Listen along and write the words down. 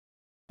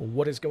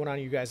What is going on,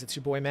 you guys? It's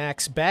your boy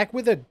Max, back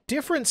with a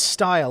different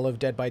style of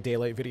Dead by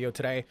Daylight video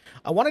today.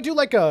 I want to do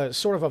like a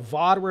sort of a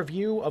VOD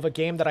review of a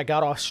game that I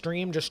got off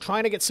stream, just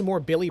trying to get some more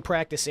Billy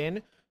practice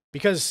in,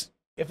 because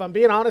if I'm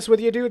being honest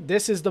with you, dude,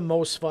 this is the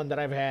most fun that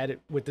I've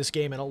had with this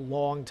game in a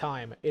long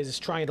time, is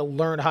trying to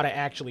learn how to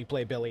actually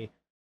play Billy.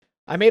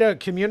 I made a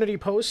community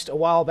post a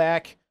while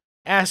back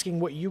asking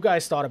what you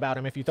guys thought about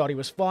him, if you thought he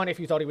was fun, if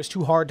you thought he was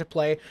too hard to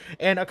play,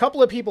 and a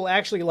couple of people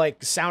actually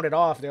like sounded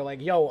off. They're like,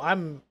 yo,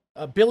 I'm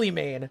a Billy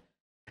main,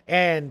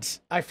 and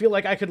I feel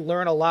like I could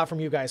learn a lot from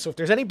you guys. So if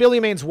there's any Billy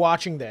mains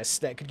watching this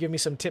that could give me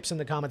some tips in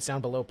the comments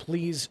down below,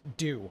 please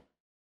do.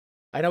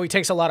 I know he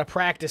takes a lot of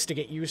practice to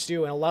get used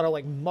to and a lot of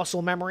like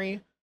muscle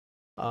memory,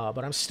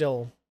 but I'm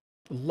still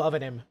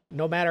loving him.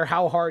 No matter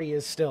how hard he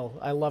is, still,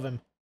 I love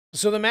him.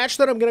 So the match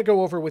that I'm going to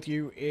go over with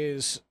you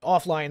is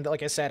offline.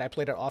 Like I said, I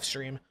played it off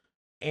stream,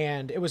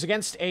 and it was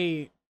against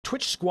a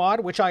Twitch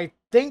squad, which I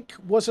think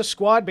was a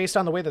squad based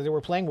on the way that they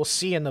were playing. We'll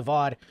see in the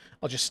VOD.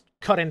 I'll just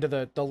cut into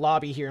the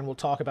lobby here and we'll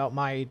talk about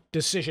my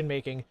decision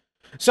making.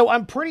 So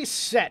I'm pretty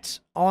set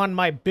on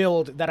my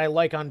build that I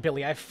like on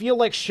Billy. I feel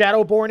like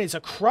Shadowborn is a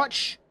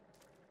crutch,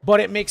 but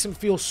it makes him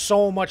feel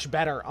so much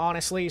better,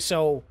 honestly.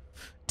 So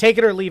take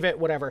it or leave it,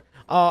 whatever.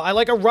 I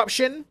like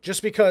Eruption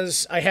just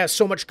because I have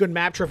so much good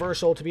map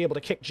traversal to be able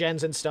to kick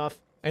gens and stuff.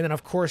 And then,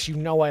 of course, you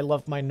know I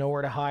love my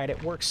Nowhere to Hide.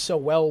 It works so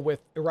well with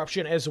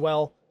Eruption as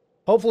well.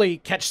 Hopefully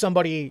catch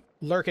somebody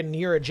lurking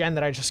near a gen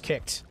that I just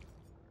kicked.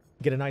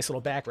 Get a nice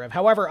little back rev.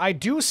 However, I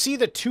do see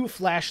the 2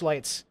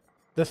 flashlights,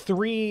 the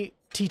 3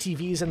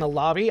 TTVs in the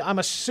lobby. I'm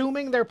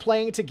assuming they're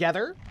playing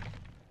together,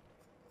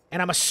 and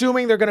I'm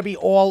assuming they're going to be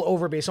all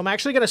over me. So I'm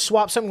actually going to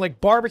swap something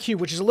like Barbecue,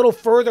 which is a little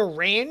further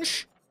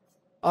range.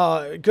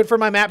 Good for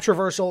my map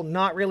traversal,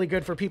 not really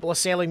good for people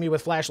assailing me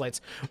with flashlights.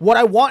 What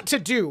I want to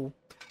do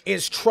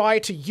is try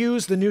to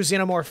use the new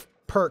Xenomorph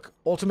perk,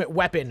 Ultimate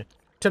Weapon,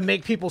 to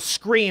make people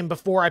scream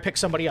before I pick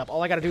somebody up.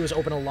 All I gotta do is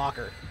open a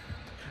locker.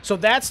 So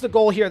that's the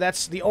goal here.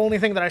 That's the only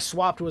thing that I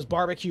swapped was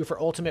Barbecue for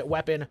Ultimate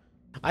Weapon.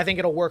 I think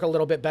it'll work a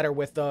little bit better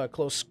with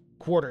close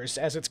quarters,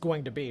 as it's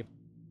going to be.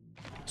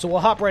 So we'll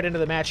hop right into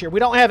the match here.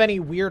 We don't have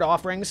any weird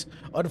offerings.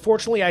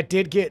 Unfortunately, I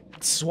did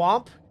get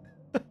Swamp,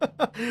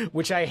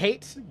 which I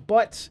hate,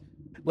 but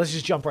let's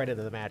just jump right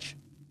into the match.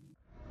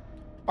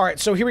 Alright,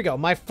 so here we go.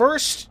 My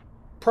first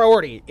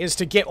priority is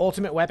to get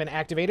Ultimate Weapon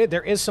activated.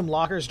 There is some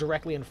lockers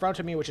directly in front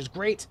of me, which is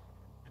great.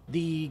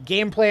 The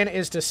game plan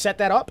is to set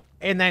that up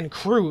and then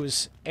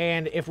cruise,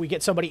 and if we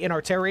get somebody in our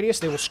terror radius,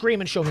 they will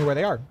scream and show me where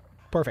they are.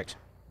 Perfect.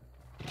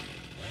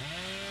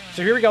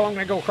 So here we go. I'm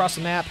going to go across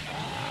the map,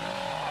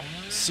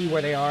 see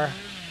where they are.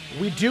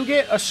 We do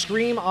get a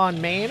scream on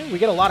main. We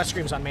get a lot of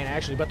screams on main,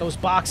 actually, but those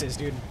boxes,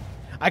 dude.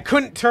 I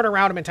couldn't turn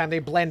around them in time. They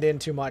blend in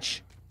too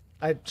much.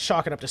 I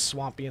chalk it up to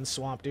Swamp being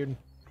Swamp, dude.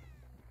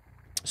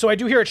 So I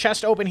do hear a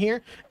chest open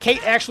here.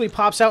 Kate actually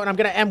pops out, and I'm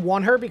going to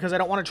M1 her because I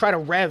don't want to try to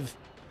rev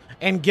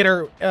and get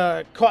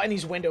her caught in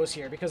these windows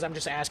here because I'm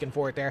just asking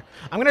for it there.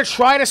 I'm going to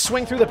try to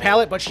swing through the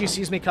pallet, but she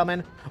sees me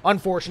coming.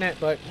 Unfortunate,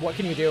 but what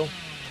can you do?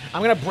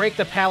 I'm going to break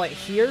the pallet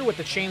here with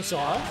the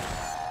chainsaw.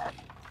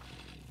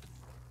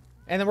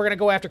 And then we're going to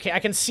go after Kate. I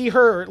can see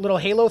her little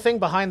halo thing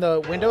behind the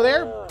window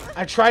there.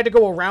 I tried to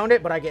go around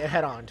it, but I get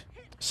head-oned.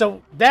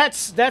 So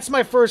that's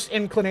my first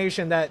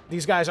inclination that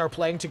these guys are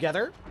playing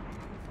together.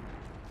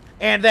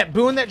 And that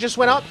boon that just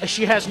went up,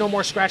 she has no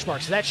more scratch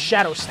marks. That's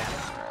Shadow Step.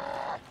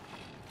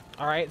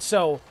 Alright,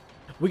 so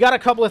we got a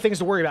couple of things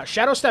to worry about.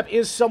 Shadow Step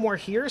is somewhere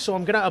here, so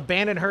I'm going to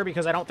abandon her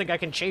because I don't think I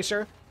can chase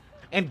her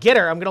and get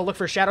her. I'm going to look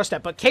for Shadow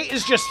Step. But Kate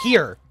is just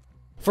here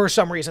for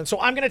some reason, so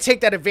I'm going to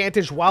take that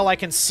advantage while I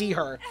can see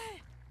her.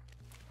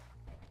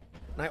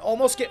 And I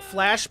almost get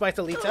flashed by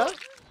Thalita.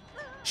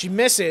 She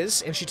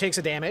misses, and she takes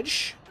a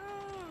damage.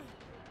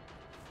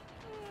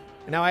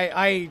 Now,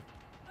 I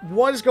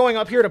was going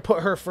up here to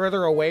put her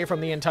further away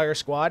from the entire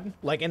squad,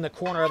 like in the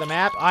corner of the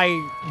map. I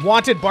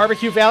wanted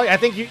Barbecue Valley. I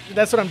think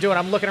that's what I'm doing.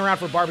 I'm looking around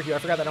for Barbecue. I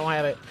forgot that I don't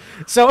have it.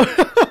 So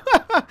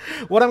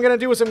what I'm going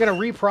to do is I'm going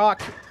to reproc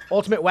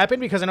Ultimate Weapon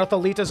because I know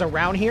Thalita's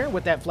around here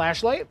with that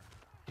flashlight.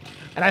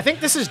 And I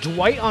think this is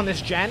Dwight on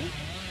this gen.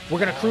 We're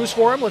going to cruise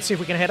for him. Let's see if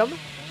we can hit him.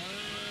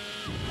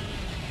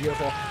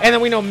 Beautiful. And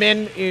then we know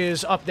Min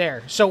is up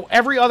there. So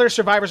every other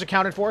survivor's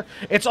accounted for.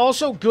 It's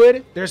also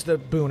good. There's the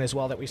boon as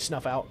well that we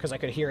snuff out because I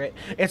could hear it.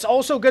 It's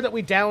also good that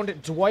we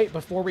downed Dwight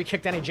before we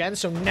kicked any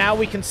gens. So now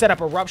we can set up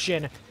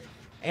Eruption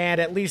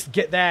and at least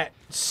get that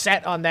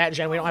set on that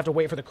gen. We don't have to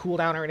wait for the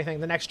cooldown or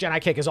anything. The next gen I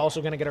kick is also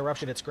going to get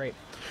Eruption. It's great.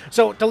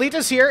 So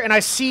Delita's here, and I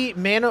see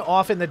Min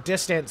off in the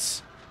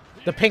distance.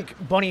 The pink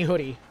bunny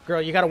hoodie. Girl,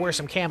 you got to wear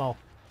some camo.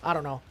 I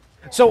don't know.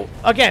 So,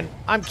 again,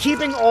 I'm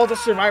keeping all the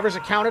survivors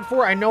accounted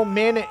for. I know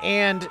Min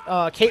and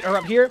Kate are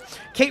up here.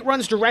 Kate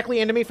runs directly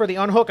into me for the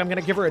unhook. I'm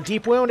going to give her a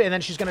deep wound, and then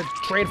she's going to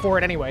trade for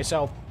it anyway.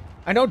 So,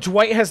 I know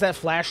Dwight has that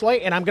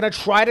flashlight, and I'm going to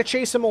try to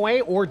chase him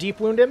away or deep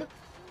wound him.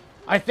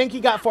 I think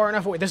he got far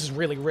enough away. This is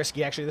really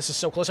risky, actually. This is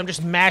so close. I'm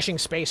just mashing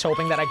space,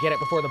 hoping that I get it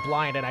before the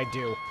blind, and I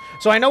do.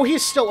 So, I know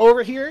he's still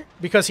over here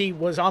because he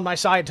was on my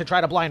side to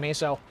try to blind me.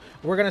 So,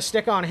 we're going to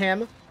stick on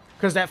him.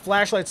 Because that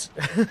flashlight's...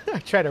 I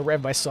tried to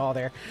rev my saw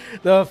there.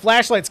 The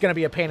flashlight's going to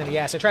be a pain in the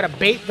ass. I try to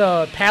bait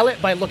the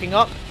pallet by looking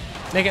up,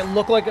 make it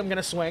look like I'm going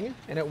to swing,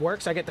 and it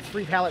works. I get the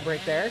free pallet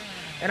break there.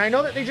 And I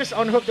know that they just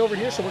unhooked over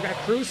here, so we're going to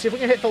cruise. See if we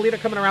can hit Thalita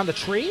coming around the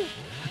tree.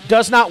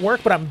 Does not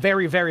work, but I'm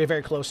very, very,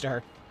 very close to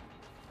her.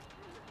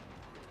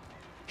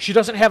 She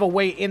doesn't have a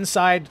way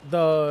inside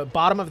the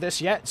bottom of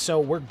this yet, so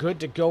we're good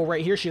to go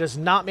right here. She does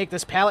not make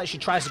this pallet. She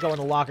tries to go in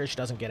the locker. She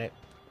doesn't get it.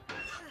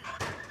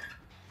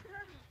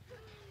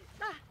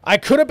 I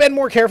could have been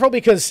more careful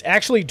because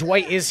actually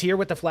Dwight is here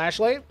with the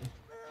flashlight.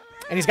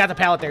 And he's got the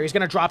pallet there. He's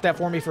going to drop that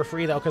for me for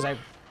free, though, because I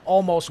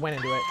almost went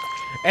into it.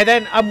 And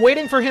then I'm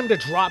waiting for him to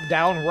drop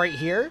down right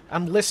here.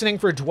 I'm listening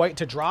for Dwight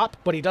to drop,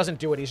 but he doesn't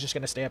do it. He's just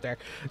going to stay up there.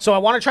 So I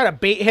want to try to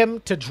bait him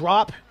to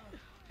drop,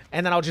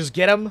 and then I'll just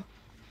get him.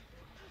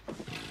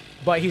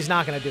 But he's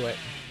not going to do it.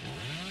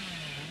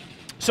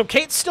 So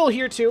Kate's still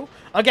here, too.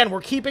 Again,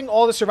 we're keeping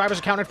all the survivors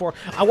accounted for.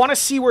 I want to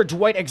see where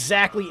Dwight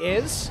exactly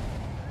is.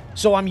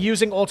 So I'm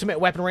using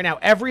ultimate weapon right now.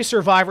 Every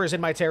survivor is in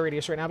my terror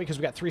radius right now because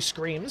we got 3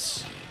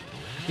 screams.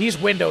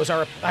 These windows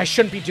are... I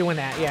shouldn't be doing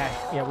that.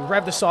 Yeah, we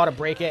rev the saw to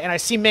break it. And I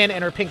see Min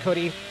in her pink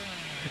hoodie.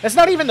 That's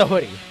not even the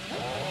hoodie.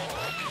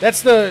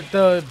 That's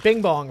the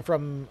Bing Bong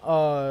from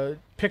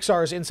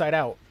Pixar's Inside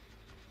Out.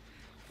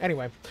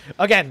 Anyway,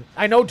 again,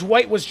 I know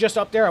Dwight was just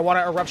up there. I want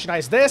to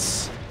eruptionize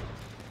this.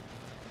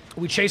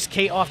 We chased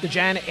Kate off the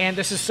gen, and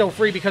this is so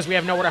free because we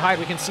have nowhere to hide.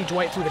 We can see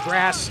Dwight through the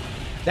grass.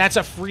 That's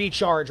a free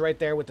charge right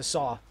there with the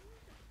saw.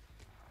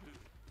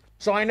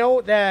 So I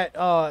know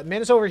that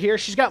Min's over here.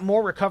 She's got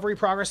more recovery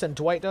progress than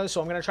Dwight does, so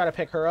I'm going to try to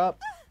pick her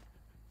up.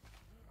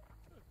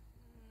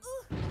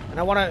 And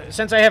I want to,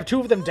 since I have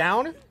 2 of them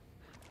down,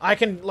 I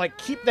can, like,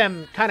 keep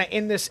them kind of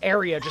in this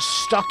area, just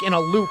stuck in a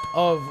loop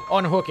of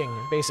unhooking,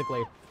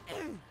 basically.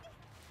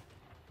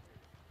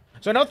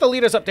 So I know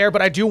Thalita's up there,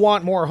 but I do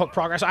want more hook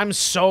progress. I'm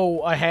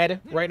so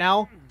ahead right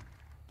now.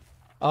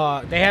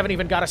 They haven't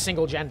even got a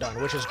single gen done,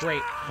 which is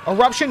great.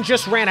 Eruption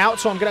just ran out,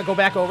 so I'm going to go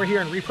back over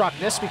here and reproc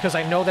this because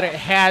I know that it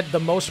had the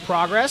most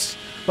progress.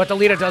 But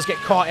Thalita does get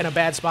caught in a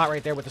bad spot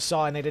right there with the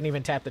saw, and they didn't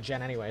even tap the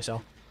gen anyway,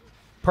 so...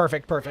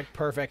 Perfect, perfect,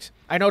 perfect.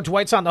 I know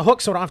Dwight's on the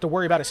hook, so I don't have to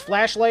worry about his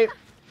flashlight.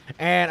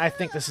 And I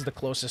think this is the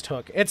closest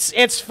hook.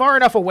 It's far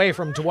enough away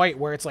from Dwight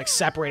where it's, like,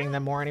 separating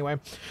them more anyway.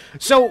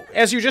 So,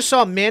 as you just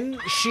saw, Min,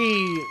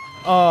 she...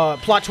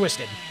 plot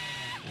twisted.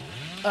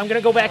 I'm gonna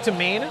go back to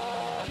main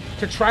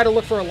to try to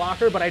look for a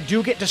locker, but I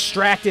do get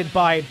distracted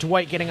by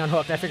Dwight getting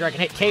unhooked. I figure I can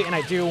hit Kate, and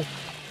I do.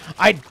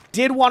 I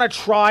did want to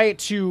try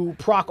to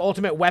proc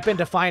ultimate weapon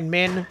to find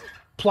Min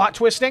plot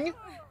twisting,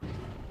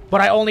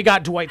 but I only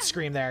got Dwight's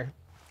scream there.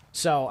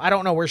 So, I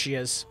don't know where she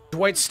is.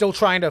 Dwight's still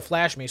trying to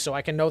flash me, so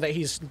I can know that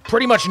he's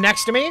pretty much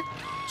next to me.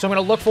 So I'm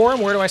gonna look for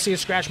him. Where do I see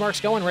his scratch marks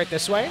going? Right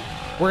this way.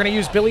 We're gonna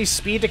use Billy's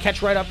speed to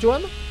catch right up to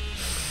him.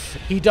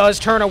 He does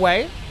turn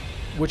away,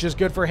 which is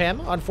good for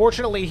him.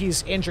 Unfortunately,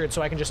 he's injured,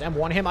 so I can just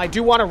M1 him. I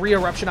do want to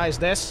re-eruptionize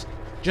this,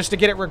 just to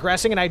get it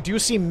regressing, and I do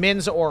see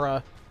Min's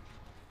aura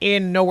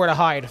in Nowhere to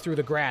Hide through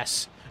the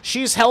grass.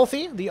 She's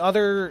healthy. The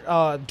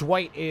other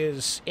Dwight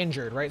is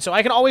injured, right? So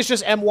I can always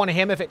just M1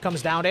 him if it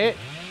comes down to it.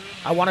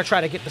 I want to try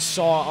to get the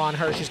saw on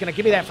her. She's going to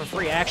give me that for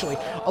free, actually.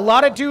 A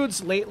lot of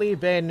dudes lately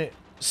been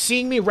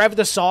seeing me rev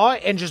the saw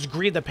and just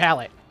greed the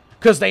pallet,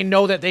 because they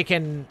know that they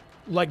can,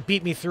 like,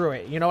 beat me through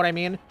it. You know what I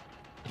mean?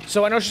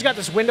 So I know she's got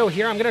this window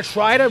here. I'm going to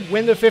try to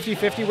win the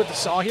 50-50 with the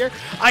saw here.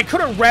 I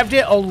could have revved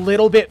it a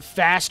little bit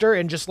faster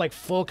and just, like,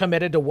 full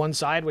committed to one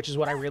side, which is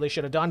what I really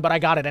should have done, but I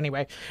got it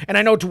anyway. And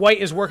I know Dwight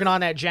is working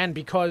on that gen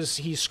because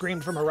he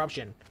screamed from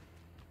Eruption.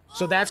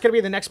 So that's going to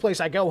be the next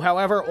place I go.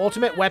 However,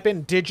 ultimate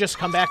weapon did just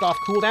come back off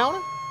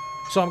cooldown.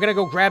 So I'm going to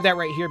go grab that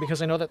right here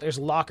because I know that there's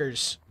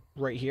lockers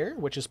right here,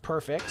 which is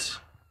perfect.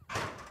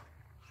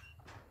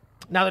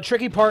 Now, the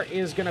tricky part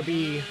is going to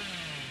be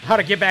how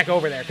to get back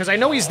over there, because I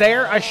know he's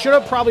there. I should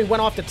have probably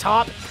went off the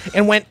top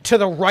and went to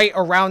the right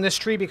around this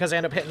tree because I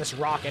end up hitting this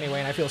rock anyway,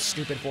 and I feel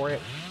stupid for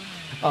it.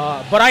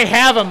 But I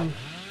have him.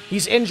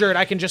 He's injured.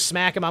 I can just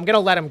smack him. I'm going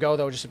to let him go,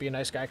 though, just to be a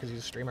nice guy because he's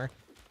a streamer.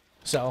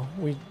 So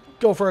we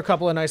go for a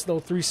couple of nice little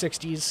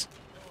 360s.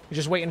 We're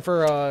just waiting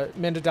for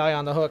Min to die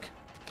on the hook.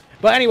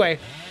 But anyway,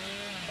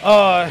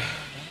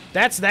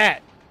 that's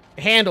that.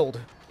 Handled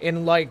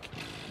in, like,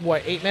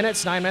 what, 8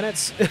 minutes? 9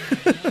 minutes?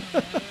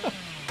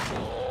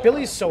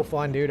 Billy's so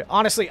fun, dude.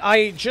 Honestly,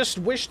 I just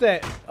wish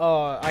that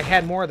I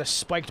had more of the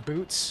spiked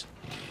boots.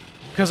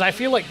 Because I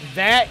feel like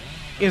that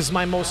is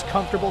my most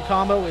comfortable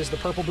combo, is the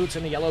purple boots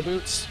and the yellow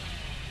boots.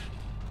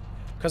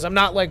 Because I'm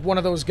not, like, one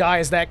of those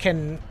guys that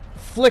can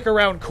flick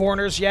around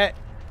corners yet.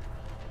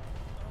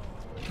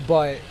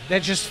 But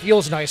that just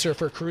feels nicer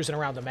for cruising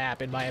around the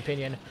map, in my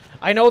opinion.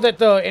 I know that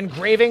the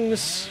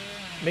engravings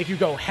make you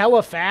go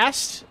hella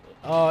fast.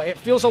 It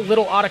feels a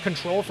little out of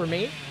control for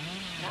me.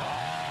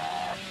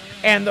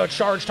 And the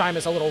charge time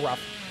is a little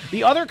rough.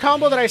 The other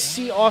combo that I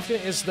see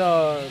often is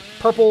the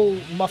purple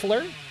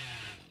muffler,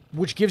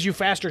 which gives you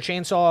faster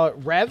chainsaw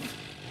rev.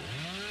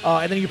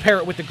 And then you pair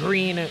it with the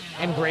green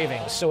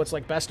engravings. So it's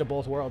like best of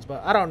both worlds.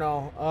 But I don't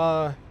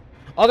know.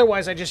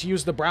 Otherwise, I just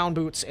use the brown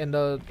boots and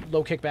the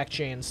low kickback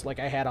chains like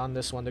I had on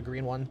this one, the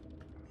green one.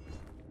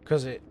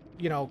 Because it,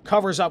 you know,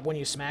 covers up when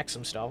you smack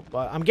some stuff.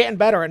 But I'm getting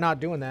better at not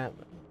doing that.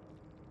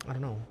 I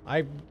don't know.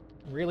 I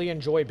really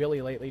enjoy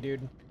Billy lately,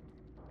 dude.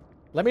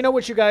 Let me know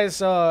what you guys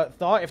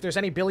thought. If there's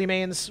any Billy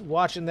mains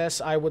watching this,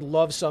 I would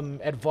love some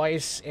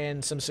advice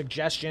and some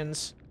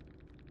suggestions.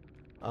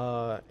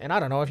 And I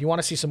don't know, if you want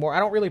to see some more. I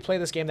don't really play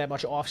this game that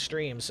much off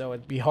stream, so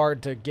it'd be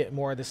hard to get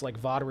more of this,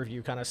 like, VOD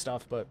review kind of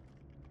stuff, but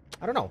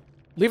I don't know.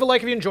 Leave a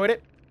like if you enjoyed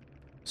it.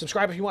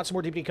 Subscribe if you want some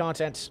more DBD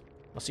content.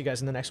 I'll see you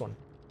guys in the next one.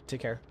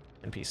 Take care,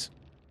 and peace.